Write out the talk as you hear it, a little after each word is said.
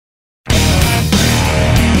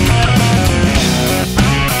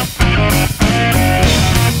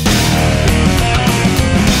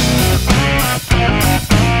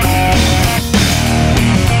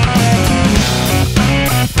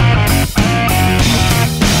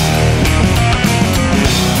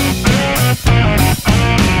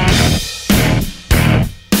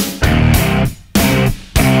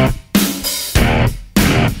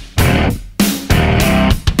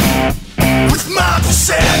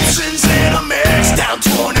exceptions in a mix. Down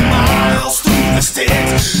 20 miles through the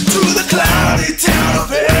sticks to the cloudy town of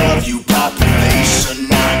Hellview. Population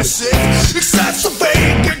 96. Except the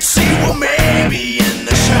vacancy, well maybe in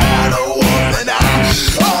the shadow of an eye.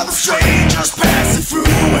 All the strangers passing through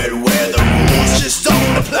it where the rules just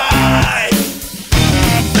don't apply.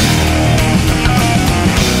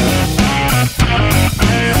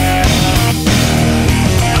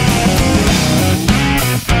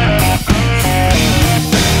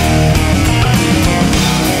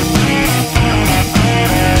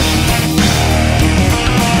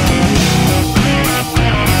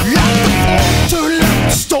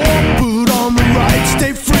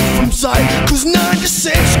 Cause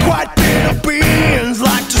 96 quite been a beat.